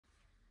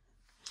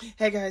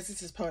Hey guys,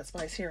 this is Poet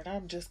Spice here, and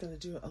I'm just going to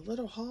do a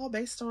little haul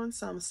based on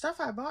some stuff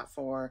I bought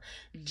for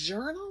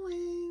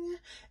journaling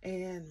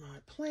and my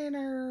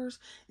planners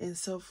and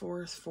so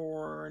forth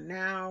for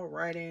now,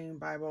 writing,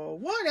 Bible,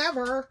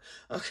 whatever.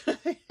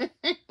 Okay.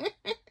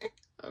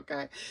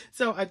 Okay.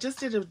 So I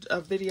just did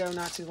a video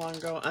not too long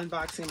ago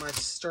unboxing my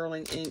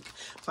Sterling Ink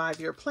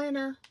 5-year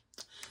planner.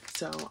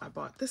 So I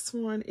bought this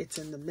one. It's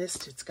in the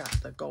mist. It's got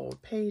the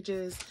gold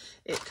pages.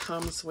 It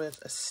comes with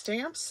a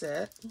stamp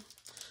set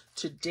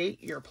to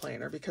date your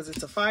planner because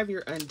it's a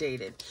 5-year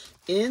undated.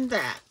 In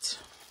that,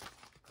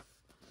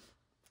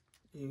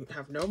 you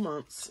have no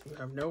months, you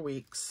have no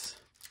weeks,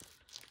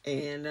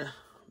 and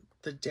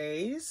the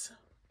days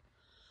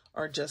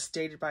are just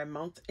dated by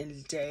month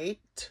and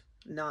date,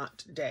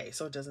 not day.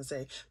 So it doesn't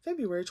say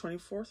February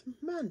 24th,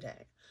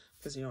 Monday,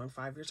 because, you know, in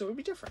 5 years it would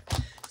be different.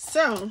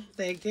 So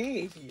they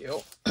gave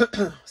you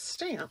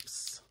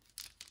stamps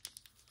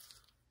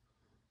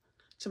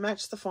to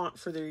match the font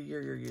for the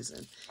year you're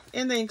using.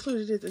 And they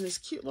included it in this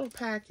cute little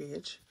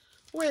package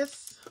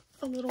with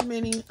a little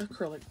mini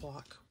acrylic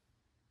block.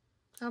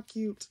 How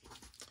cute.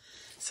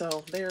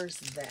 So there's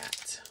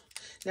that.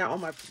 Now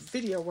on my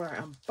video where I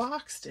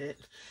unboxed it,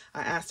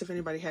 I asked if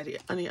anybody had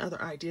any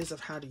other ideas of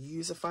how to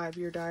use a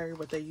 5-year diary,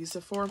 what they use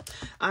it for.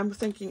 I'm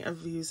thinking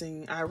of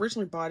using, I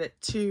originally bought it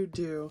to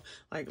do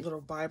like little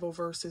Bible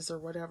verses or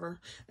whatever.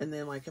 And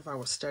then like if I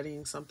was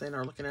studying something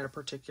or looking at a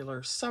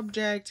particular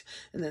subject,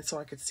 and then so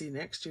I could see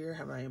next year,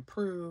 have I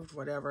improved,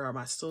 whatever, am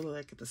I still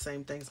like at the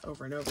same things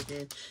over and over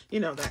again,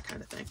 you know, that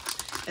kind of thing.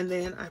 And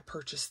then I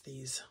purchased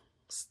these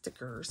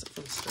stickers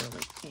from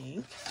Sterling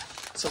Ink.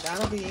 So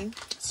that'll be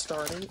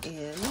starting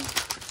in,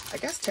 I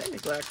guess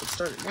technically I could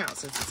start it now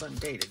since it's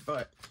undated,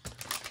 but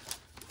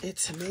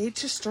it's made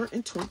to start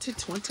in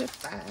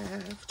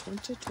 2025.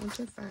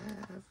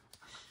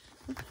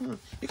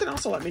 You can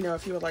also let me know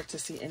if you would like to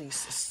see any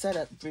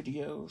setup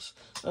videos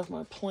of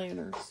my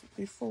planners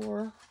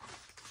before,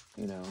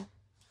 you know.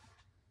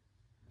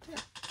 Yeah.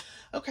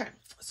 Okay,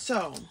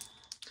 so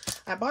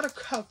I bought a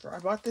cover. I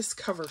bought this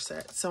cover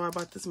set. So I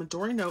bought this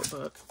Midori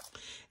notebook,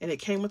 and it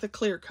came with a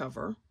clear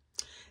cover.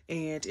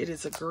 And it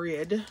is a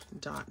grid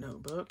dot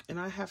notebook. And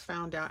I have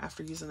found out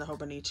after using the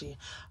Hobonichi,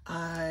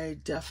 I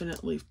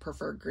definitely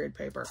prefer grid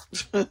paper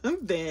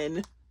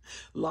than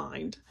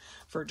lined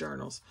for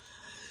journals.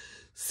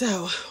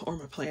 So, or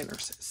my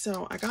planners.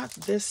 So I got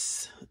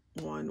this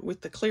one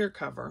with the clear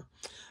cover,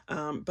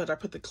 but I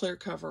put the clear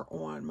cover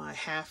on my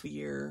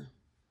half-year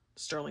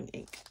Sterling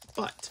Ink.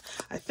 But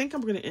I think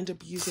I'm going to end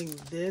up using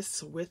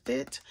this with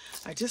it.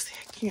 I just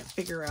can't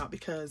figure out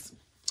because...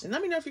 And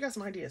let me know if you got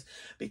some ideas,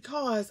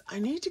 because I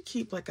need to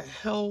keep like a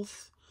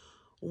health,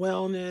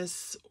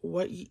 wellness,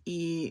 what you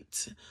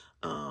eat,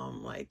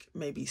 like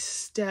maybe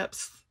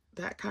steps,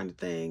 that kind of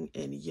thing,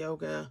 and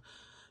yoga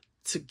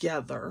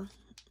together,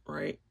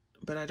 right?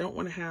 But I don't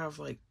want to have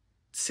like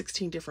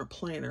 16 different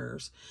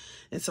planners.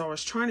 And so I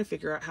was trying to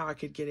figure out how I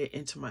could get it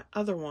into my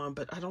other one,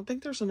 but I don't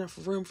think there's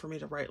enough room for me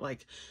to write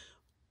like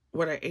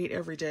what I ate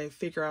every day,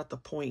 figure out the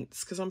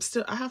points, because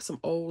I have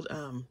some old,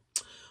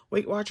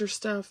 Weight Watchers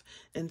stuff,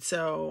 and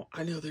so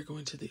I know they're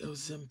going to the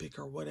Ozempic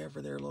or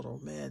whatever their little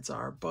meds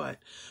are, but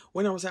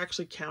when I was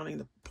actually counting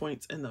the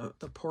points and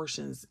the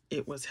portions,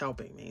 it was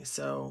helping me.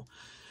 So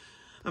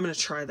I'm going to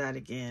try that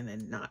again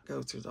and not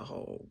go through the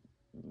whole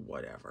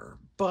whatever,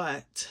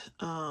 but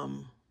I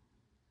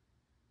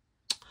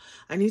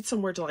need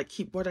somewhere to like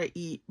keep what I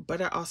eat,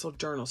 but I also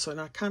journal. So,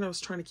 and I kind of was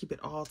trying to keep it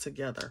all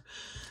together.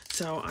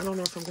 So I don't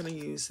know if I'm going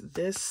to use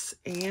this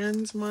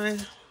and my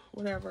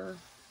whatever.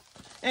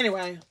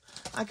 Anyway,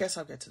 I guess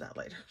I'll get to that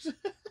later.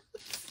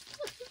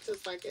 It's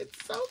just like,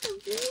 it's so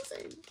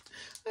confusing.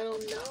 I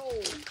don't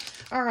know.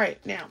 All right,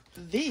 now,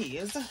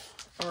 these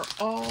are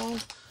all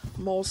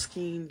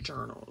Moleskine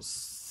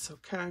journals,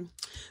 okay?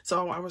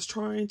 So I was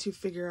trying to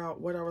figure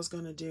out what I was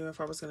going to do, if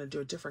I was going to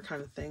do a different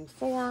kind of thing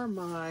for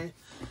my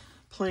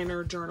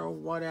planner, journal,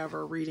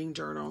 whatever, reading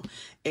journal.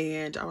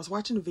 And I was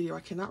watching a video.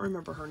 I cannot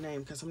remember her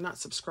name because I'm not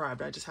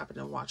subscribed. I just happen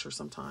to watch her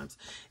sometimes.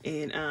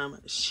 And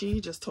she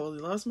just totally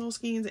loves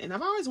Moleskines. And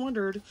I've always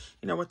wondered,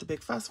 you know, what the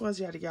big fuss was,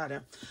 yada,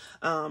 yada.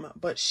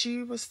 But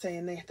she was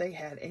saying they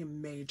had a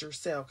major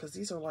sale because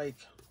these are like,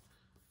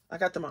 I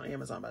got them on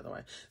Amazon, by the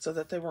way, so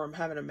that they were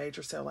having a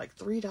major sale, like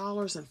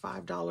 $3 and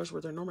 $5, where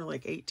they're normally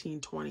like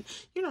 $18, $20.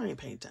 You know, I ain't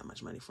paying that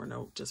much money for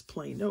no just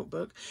plain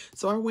notebook.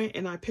 So I went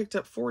and I picked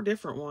up 4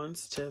 different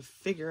ones to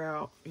figure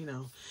out, you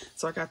know.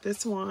 So I got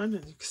this one,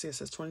 and you can see it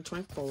says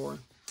 2024.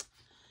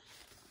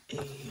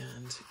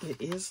 And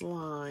it is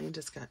lined.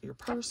 It's got your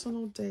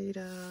personal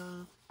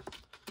data.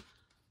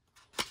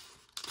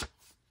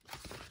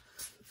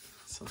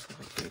 Something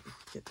I can't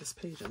get this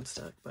page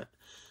unstuck, but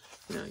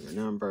you know, your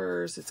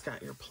numbers, it's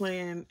got your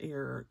plan,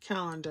 your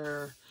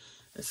calendar.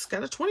 It's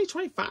got a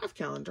 2025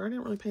 calendar. I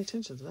didn't really pay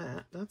attention to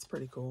that. That's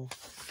pretty cool.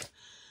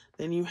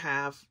 Then you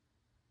have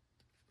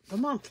the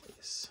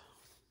monthlies.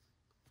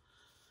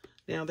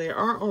 Now, they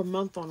are a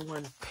month on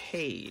one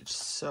page,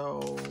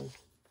 so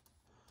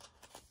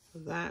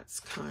that's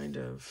kind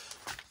of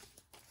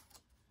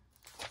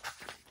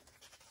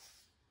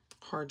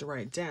hard to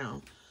write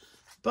down.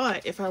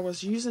 But if I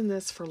was using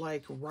this for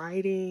like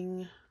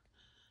writing,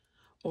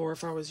 or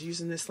if I was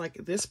using this like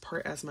this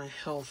part as my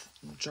health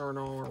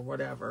journal or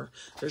whatever,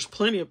 there's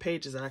plenty of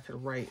pages that I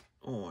could write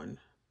on.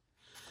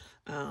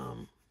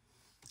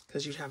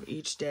 Because you'd have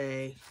each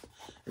day,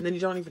 and then you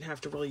don't even have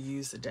to really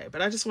use the day.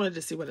 But I just wanted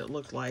to see what it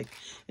looked like.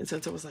 And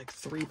since it was like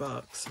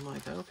 $3, I'm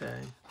like, okay.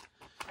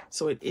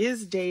 So it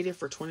is dated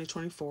for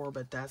 2024,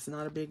 but that's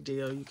not a big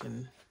deal. You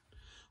can,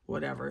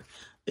 whatever.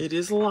 It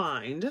is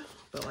lined,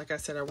 but like I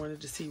said, I wanted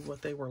to see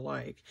what they were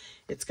like.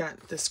 It's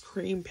got this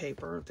cream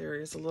paper. There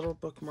is a little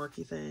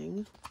bookmarky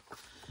thing,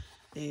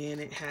 and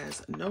it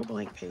has no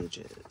blank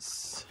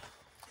pages.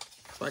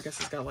 So I guess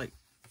it's got like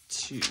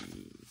 2,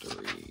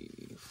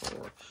 3,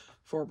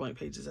 4 blank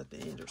pages at the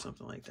end or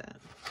something like that.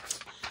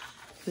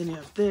 Then you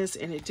have this,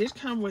 and it did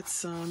come with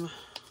some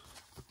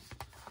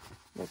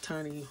little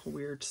tiny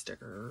weird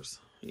stickers,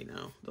 you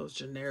know, those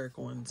generic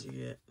ones you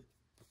get.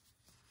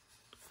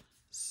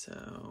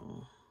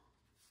 So,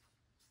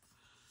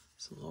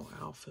 some little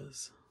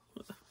alphas,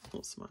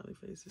 little smiley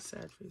faces,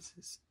 sad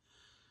faces.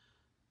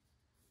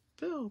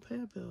 Bill, pay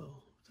a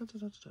bill, da, da,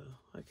 da, da,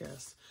 I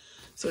guess.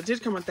 So it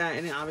did come with that,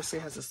 and it obviously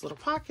has this little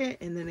pocket,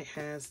 and then it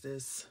has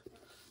this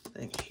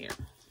thing here.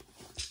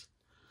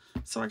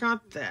 So I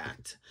got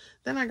that.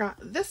 Then I got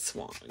this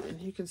one, and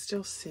you can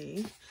still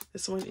see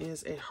this one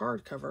is a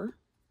hardcover.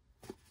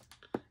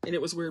 And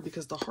it was weird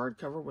because the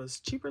hardcover was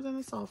cheaper than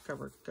the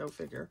softcover. Go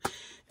figure.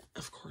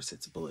 Of course,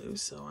 it's blue,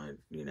 so I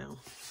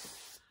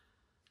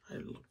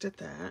looked at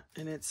that,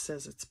 and it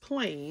says it's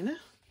plain.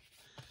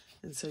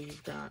 And so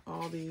you've got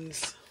all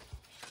these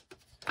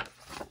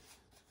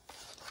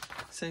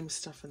same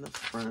stuff in the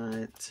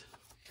front.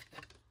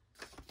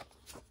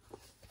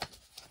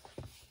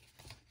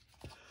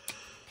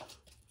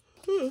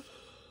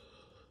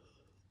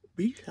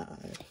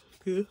 B-side.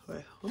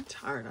 Well, I'm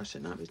tired. I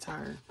should not be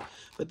tired.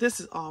 But this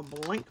is all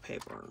blank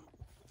paper.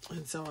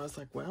 And so I was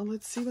like, well,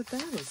 let's see what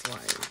that is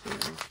like, you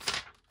know.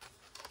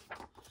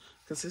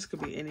 Because this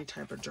could be any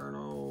type of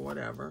journal,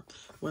 whatever.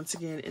 Once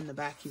again, in the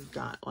back, you've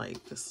got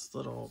like this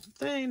little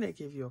thing. They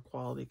give you a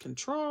quality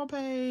control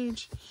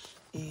page.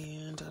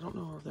 And I don't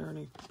know if there are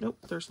any. Nope,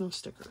 there's no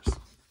stickers.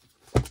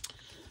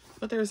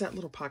 But there's that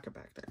little pocket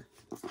back there.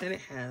 And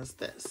it has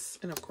this.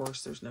 And of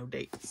course, there's no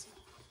dates.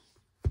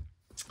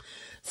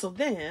 So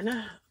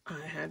then I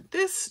had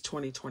this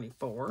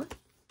 2024,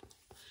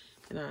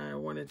 and I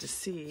wanted to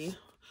see,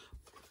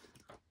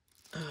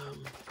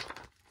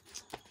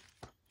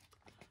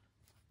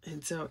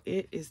 and so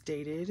it is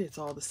dated. It's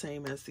all the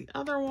same as the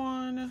other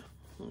one.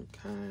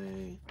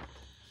 Okay.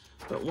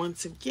 But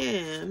once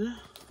again,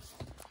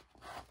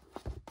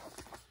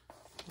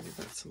 we've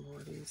got some more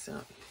of these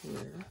out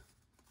here.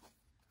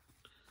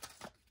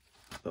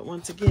 But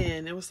once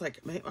again, it was like,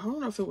 I don't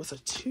know if it was a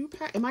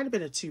 2-pack. It might have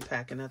been a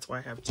 2-pack, and that's why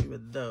I have 2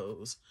 of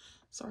those.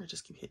 Sorry, I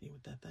just keep hitting you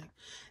with that thing.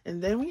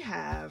 And then we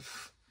have,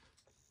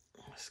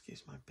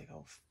 excuse my big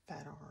old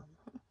fat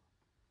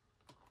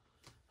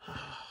arm.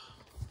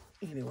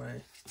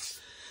 Anyway,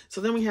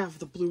 so then we have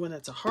the blue one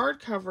that's a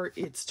hardcover.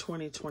 It's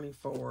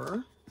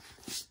 2024.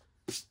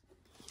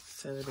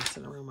 Said it's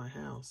sitting around my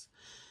house.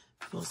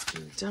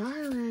 Moleskine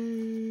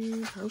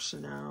Diary,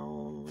 Potion.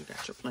 We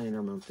got your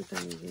planner monthly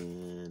thing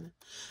again.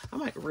 I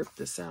might rip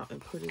this out and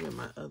put it in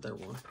my other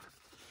one.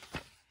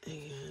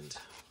 And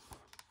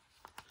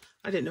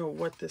I didn't know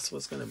what this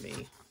was going to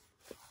be.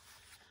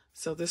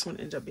 So this one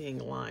ended up being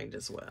lined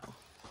as well.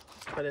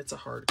 But it's a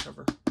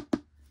hardcover.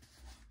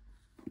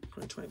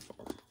 2024.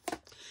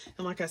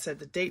 And like I said,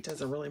 the date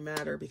doesn't really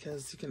matter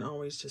because you can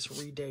always just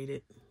redate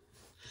it.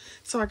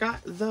 So I got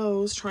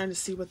those, trying to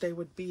see what they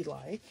would be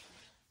like.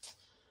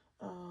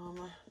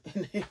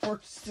 And they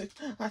were,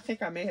 I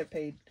think I may have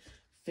paid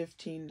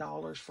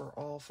 $15 for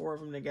all 4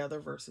 of them together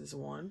versus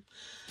one.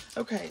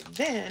 Okay,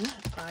 then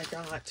I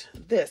got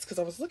this because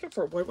I was looking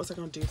for what was I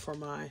going to do for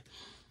my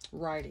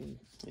writing.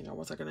 You know,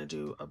 was I going to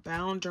do a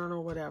bound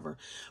journal, whatever.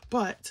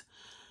 But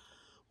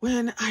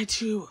when I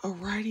do a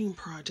writing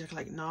project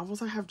like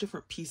novels, I have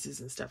different pieces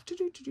and stuff to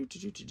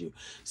do.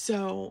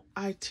 So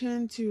I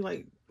tend to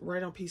like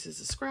write on pieces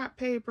of scrap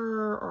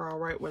paper, or I'll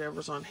write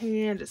whatever's on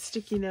hand, a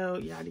sticky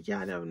note, yada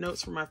yada,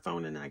 notes from my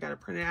phone, and I got to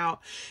print it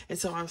out. And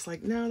so I was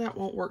like, no, that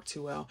won't work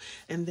too well.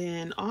 And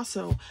then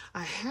also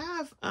I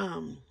have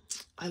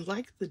I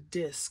like the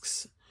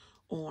discs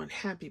on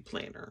Happy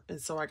Planner, and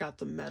so I got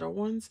the metal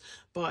ones,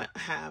 but I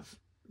have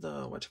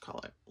the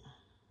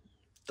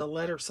the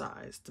letter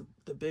size,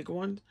 the big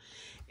one,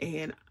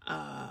 and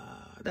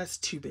that's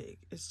too big.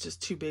 It's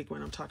just too big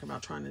when I'm talking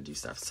about trying to do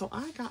stuff. So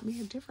I got me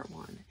a different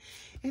one,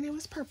 and it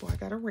was purple. I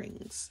got a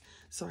rings,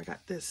 so I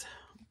got this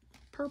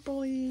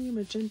purpley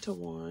magenta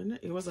one.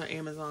 It was an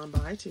Amazon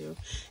buy too.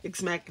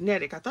 It's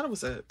magnetic. I thought it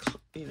was I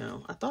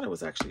thought it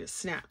was actually a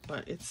snap,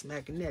 but it's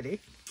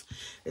magnetic.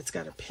 It's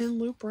got a pin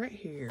loop right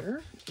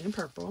here in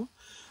purple.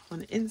 On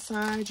the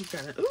inside, you've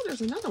got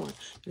there's another one.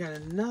 You got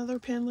another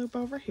pin loop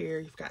over here.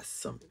 You've got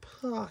some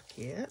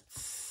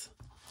pockets.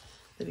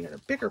 Then you got a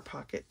bigger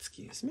pocket,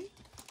 excuse me.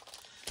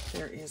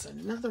 There is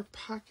another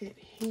pocket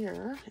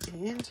here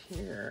and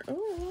here.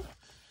 Ooh.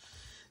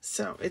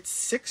 So it's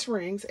 6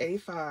 rings,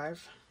 A5.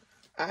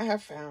 I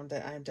have found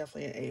that I'm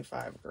definitely an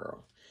A5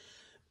 girl.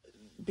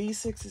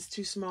 B6 is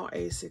too small.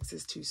 A6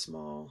 is too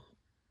small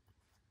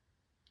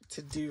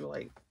to do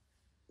like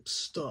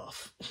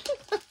stuff.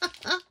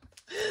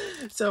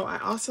 So I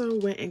also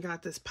went and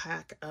got this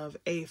pack of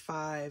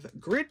A5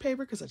 grid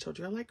paper because I told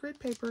you I like grid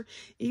paper,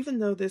 even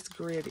though this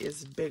grid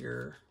is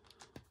bigger.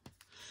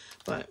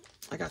 But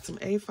I got some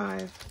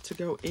A5 to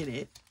go in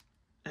it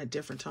at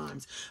different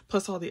times,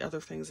 plus all the other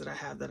things that I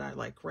have that I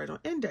like write on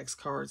index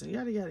cards and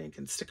yada yada, and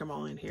can stick them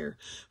all in here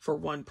for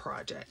one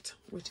project,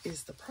 which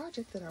is the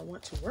project that I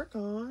want to work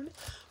on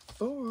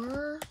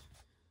for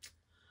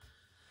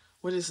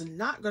what is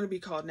not going to be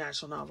called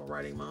National Novel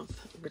Writing Month,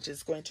 which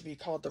is going to be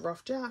called the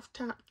Rough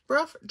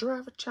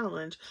Draft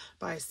Challenge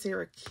by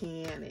Sarah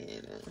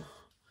Cannon,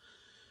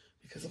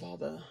 because of all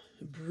the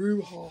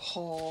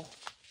brouhaha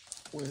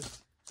with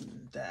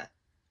that.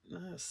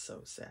 That's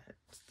so sad.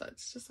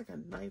 That's just like a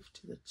knife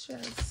to the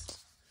chest.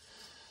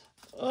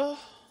 Oh,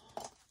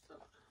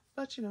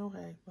 but you know,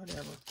 hey,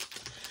 whatever.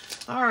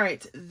 All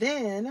right,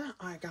 then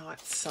I got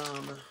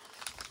some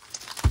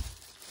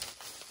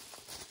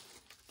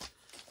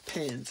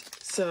pens.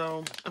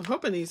 So I'm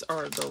hoping these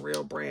are the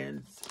real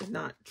brands and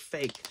not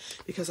fake,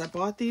 because I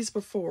bought these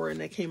before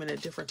and they came in a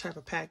different type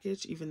of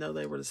package, even though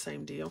they were the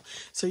same deal.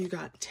 So you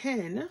got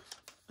 10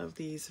 of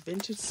these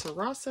vintage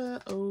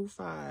Sarasa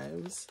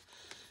 05s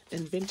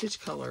in vintage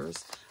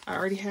colors. I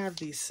already have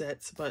these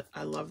sets, but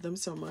I love them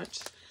so much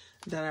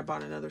that I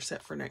bought another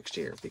set for next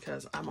year,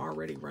 because I'm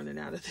already running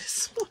out of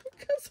this one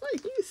because I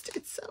used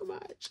it so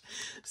much.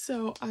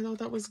 So I thought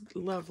that was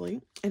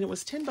lovely, and it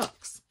was 10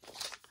 bucks.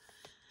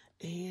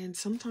 And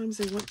sometimes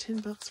they want 10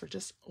 bucks for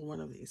just one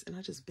of these, and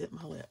I just bit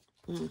my lip.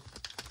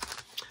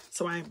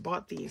 So I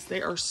bought these.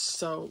 They are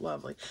so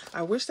lovely.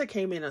 I wish they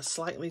came in a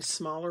slightly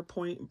smaller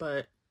point,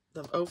 but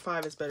the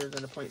 05 is better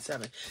than the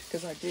 0.7,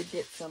 because I did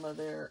get some of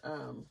their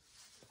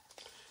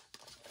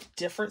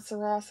different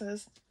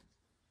Sarasas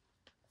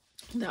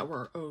that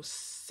were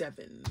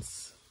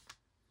 07s.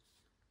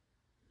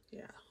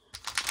 Yeah.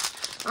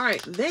 All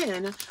right,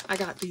 then I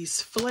got these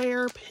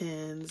Flare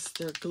pens.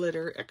 They're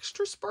glitter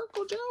extra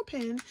sparkle gel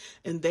pen,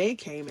 and they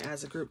came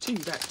as a group too. You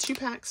got 2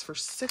 packs for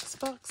 6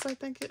 bucks, I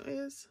think it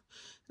is.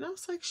 And I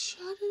was like,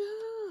 shut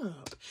it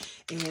up.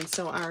 And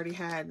so I already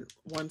had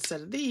one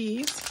set of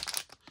these,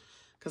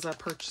 because I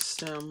purchased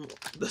them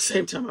the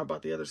same time I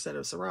bought the other set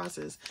of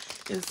Sarasas.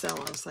 And so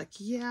I was like,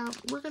 yeah,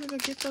 we're going to go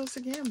get those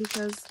again,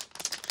 because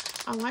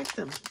I like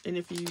them. And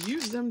if you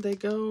use them, they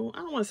go, I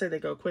don't want to say they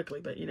go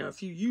quickly, but you know,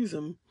 if you use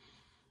them,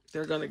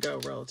 they're going to go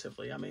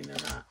relatively. I mean, they're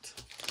not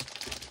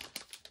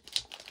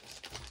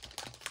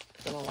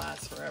going to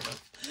last forever.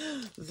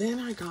 Then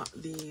I got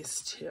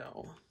these 2.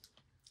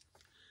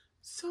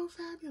 So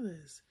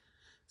fabulous.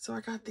 So I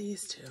got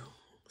these 2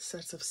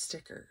 sets of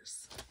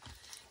stickers.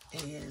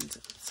 And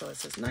so it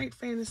says Night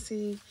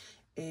Fantasy,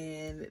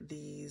 and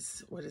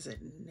these, what is it,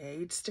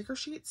 Knaid sticker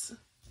sheets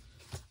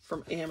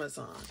from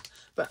Amazon.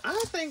 But I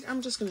think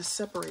I'm just going to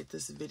separate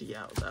this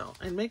video, though,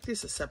 and make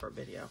this a separate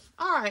video.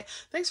 All right.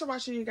 Thanks for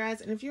watching, you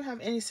guys. And if you have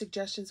any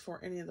suggestions for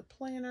any of the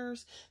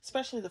planners,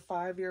 especially the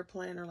 5-year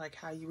planner, like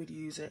how you would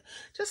use it,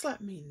 just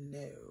let me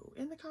know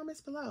in the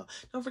comments below.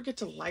 Don't forget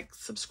to like,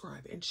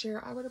 subscribe, and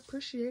share. I would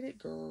appreciate it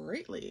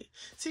greatly.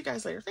 See you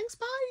guys later. Thanks.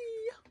 Bye.